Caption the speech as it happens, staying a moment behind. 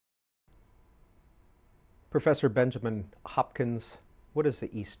Professor Benjamin Hopkins, what is the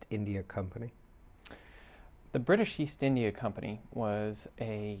East India Company? The British East India Company was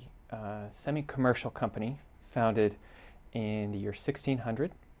a semi-commercial company founded in the year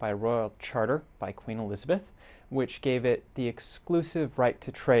 1600 by a royal charter by Queen Elizabeth, which gave it the exclusive right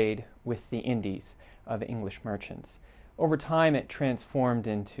to trade with the Indies of English merchants. Over time, it transformed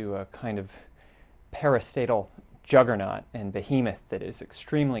into a kind of parastatal juggernaut and behemoth that is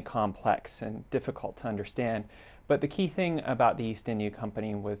extremely complex and difficult to understand. But the key thing about the East India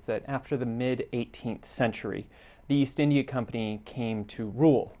Company was that after the mid-18th century, the East India Company came to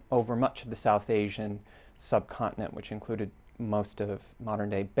rule over much of the South Asian subcontinent, which included most of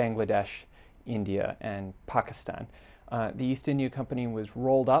modern-day Bangladesh, India, and Pakistan. The East India Company was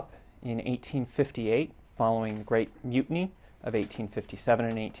rolled up in 1858 following the Great Mutiny of 1857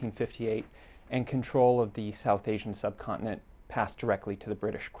 and 1858, and control of the South Asian subcontinent passed directly to the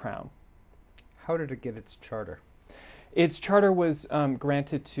British Crown. How did it get its charter? Its charter was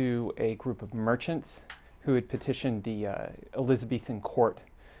granted to a group of merchants who had petitioned the Elizabethan court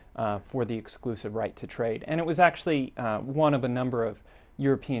for the exclusive right to trade. And it was actually one of a number of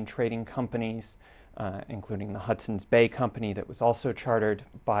European trading companies, including the Hudson's Bay Company that was also chartered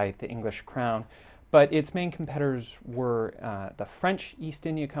by the English Crown. But its main competitors were the French East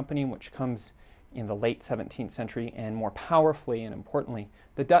India Company, which comes in the late 17th century, and more powerfully and importantly,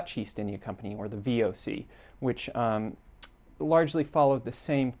 the Dutch East India Company, or the VOC, which largely followed the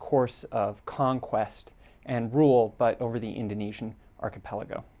same course of conquest and rule, but over the Indonesian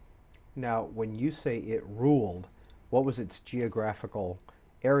archipelago. Now, when you say it ruled, what was its geographical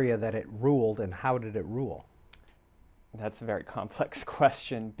area that it ruled, and how did it rule? That's a very complex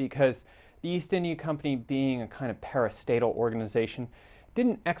question, because the East India Company, being a kind of parastatal organization,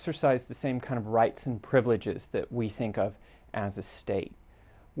 didn't exercise the same kind of rights and privileges that we think of as a state.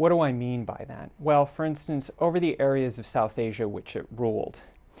 What do I mean by that? Well, for instance, over the areas of South Asia which it ruled,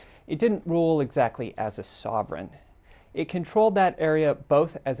 it didn't rule exactly as a sovereign. It controlled that area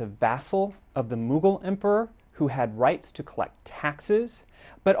both as a vassal of the Mughal emperor, who had rights to collect taxes,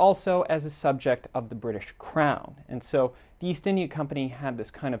 but also as a subject of the British Crown. And so the East India Company had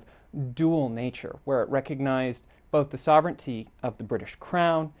this kind of dual nature, where it recognized both the sovereignty of the British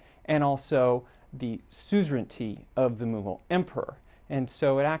Crown and also the suzerainty of the Mughal emperor. And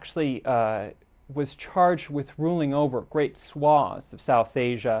so it actually was charged with ruling over great swaths of South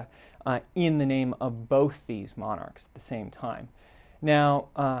Asia in the name of both these monarchs at the same time.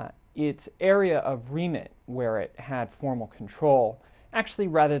 Now, its area of remit, where it had formal control, actually,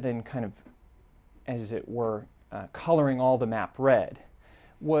 rather than kind of, as it were, coloring all the map red,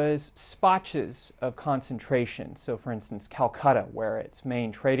 was spotches of concentration. So, for instance, Calcutta, where its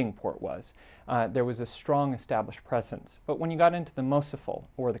main trading port was, there was a strong established presence. But when you got into the Mosafil,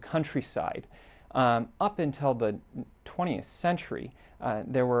 or the countryside, up until the 20th century,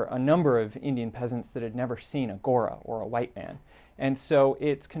 there were a number of Indian peasants that had never seen a Gora, or a white man. And so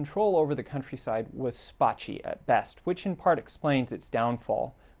its control over the countryside was spotchy at best, which in part explains its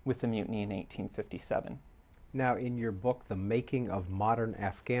downfall with the mutiny in 1857. Now, in your book, The Making of Modern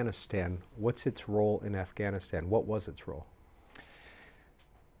Afghanistan, what's its role in Afghanistan? What was its role?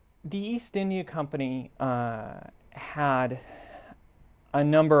 The East India Company had a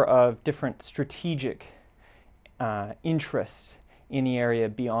number of different strategic interests in the area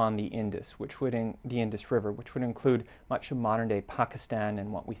beyond the Indus, the Indus River, which would include much of modern-day Pakistan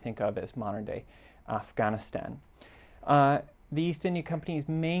and what we think of as modern-day Afghanistan. The East India Company's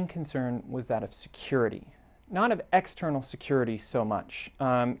main concern was that of security, not of external security so much,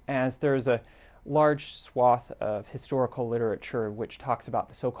 as there's a large swath of historical literature which talks about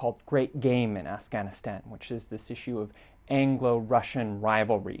the so-called Great Game in Afghanistan, which is this issue of Anglo-Russian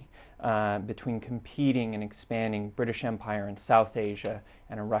rivalry between competing and expanding British Empire in South Asia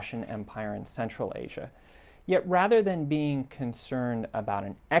and a Russian Empire in Central Asia. Yet rather than being concerned about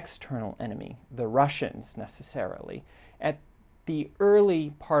an external enemy, the Russians necessarily, at the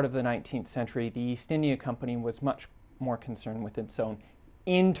early part of the 19th century, the East India Company was much more concerned with its own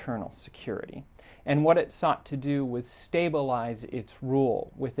internal security. And what it sought to do was stabilize its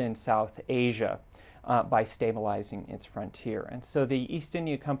rule within South Asia by stabilizing its frontier. And so the East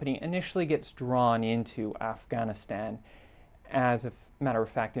India Company initially gets drawn into Afghanistan, as a matter of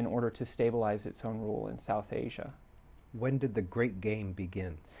fact, in order to stabilize its own rule in South Asia. When did the Great Game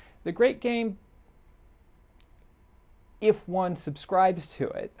begin? The Great Game, if one subscribes to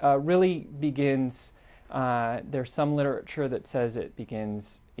it, really begins, there's some literature that says it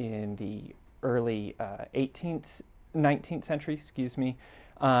begins in the early 19th century,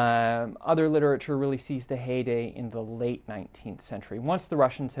 Other literature really sees the heyday in the late 19th century, once the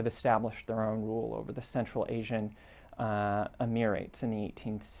Russians have established their own rule over the Central Asian Emirates in the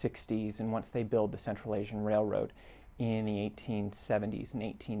 1860s, and once they build the Central Asian Railroad in the 1870s and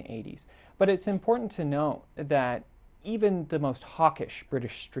 1880s. But it's important to note that even the most hawkish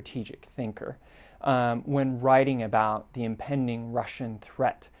British strategic thinker, when writing about the impending Russian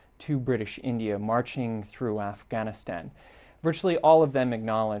threat to British India marching through Afghanistan, virtually all of them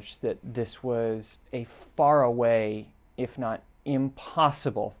acknowledged that this was a far away, if not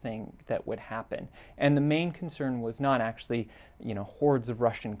impossible thing that would happen. And the main concern was not actually, hordes of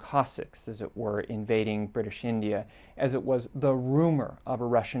Russian Cossacks, as it were, invading British India, as it was the rumor of a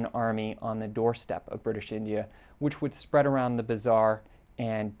Russian army on the doorstep of British India, which would spread around the bazaar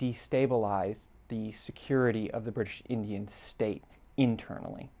and destabilize the security of the British Indian state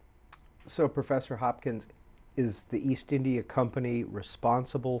internally. So, Professor Hopkins, is the East India Company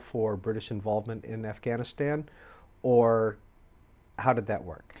responsible for British involvement in Afghanistan, or how did that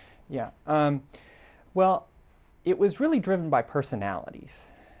work? Yeah. Well, it was really driven by personalities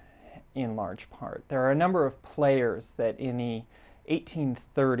in large part. There are a number of players that in the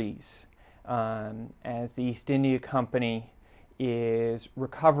 1830s, as the East India Company is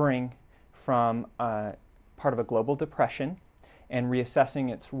recovering from part of a global depression and reassessing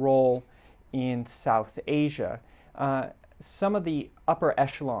its role in South Asia, some of the upper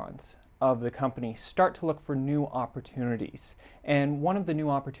echelons of the company start to look for new opportunities. And one of the new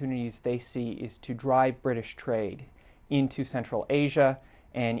opportunities they see is to drive British trade into Central Asia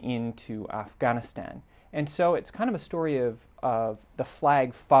and into Afghanistan. And so it's kind of a story of the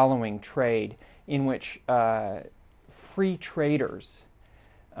flag following trade in which free traders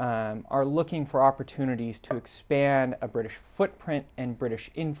are looking for opportunities to expand a British footprint and British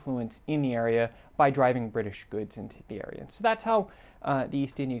influence in the area by driving British goods into the area. And so that's how the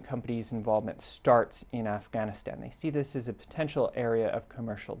East India Company's involvement starts in Afghanistan. They see this as a potential area of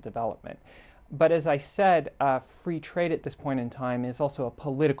commercial development. But as I said, free trade at this point in time is also a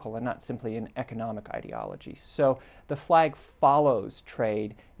political and not simply an economic ideology. So the flag follows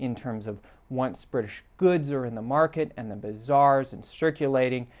trade in terms of once British goods are in the market and the bazaars and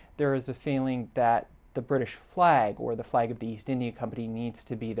circulating, there is a feeling that the British flag, or the flag of the East India Company, needs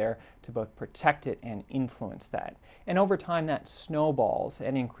to be there to both protect it and influence that. And over time that snowballs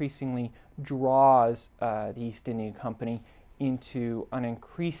and increasingly draws the East India Company into an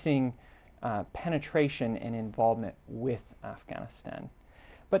increasing penetration and involvement with Afghanistan.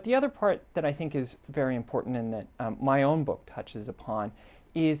 But the other part that I think is very important and that my own book touches upon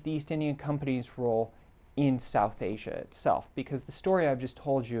is the East India Company's role in South Asia itself, because the story I've just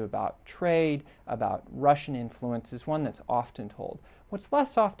told you about trade, about Russian influence, is one that's often told. What's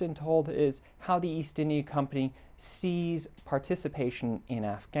less often told is how the East India Company sees participation in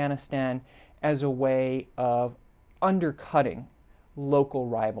Afghanistan as a way of undercutting local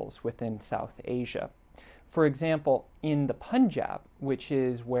rivals within South Asia. For example, in the Punjab, which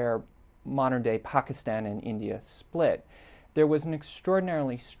is where modern-day Pakistan and India split, there was an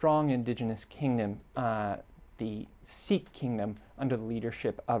extraordinarily strong indigenous kingdom, the Sikh kingdom, under the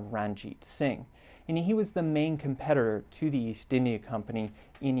leadership of Ranjit Singh. And he was the main competitor to the East India Company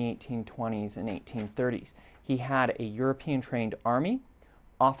in the 1820s and 1830s. He had a European-trained army,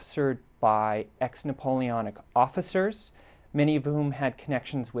 officered by ex-Napoleonic officers, many of whom had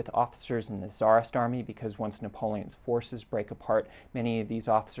connections with officers in the Tsarist army, because once Napoleon's forces break apart, many of these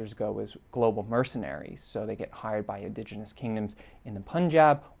officers go as global mercenaries, so they get hired by indigenous kingdoms in the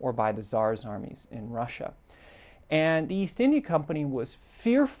Punjab or by the Tsar's armies in Russia. And the East India Company was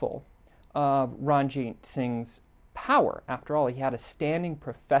fearful of Ranjit Singh's power. After all, he had a standing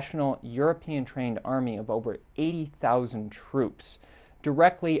professional European-trained army of over 80,000 troops,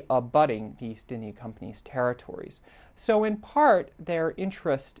 directly abutting the East India Company's territories. So in part, their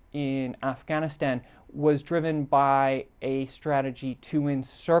interest in Afghanistan was driven by a strategy to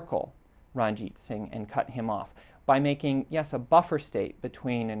encircle Ranjit Singh and cut him off by making, yes, a buffer state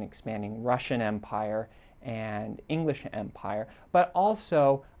between an expanding Russian empire and English empire, but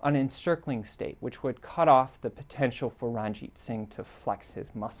also an encircling state, which would cut off the potential for Ranjit Singh to flex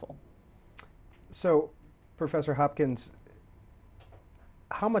his muscle. So, Professor Hopkins,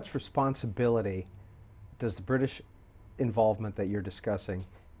 how much responsibility does the British involvement that you're discussing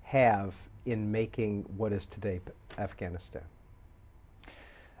have in making what is today Afghanistan?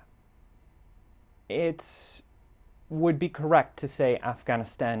 It would be correct to say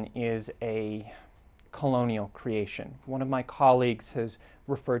Afghanistan is a colonial creation. One of my colleagues has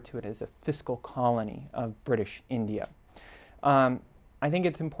referred to it as a fiscal colony of British India. I think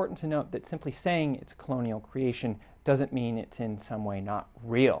it's important to note that simply saying it's a colonial creation doesn't mean it's in some way not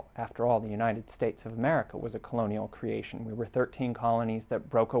real. After all, the United States of America was a colonial creation. We were 13 colonies that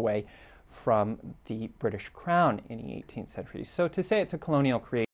broke away from the British Crown in the 18th century. So to say it's a colonial creation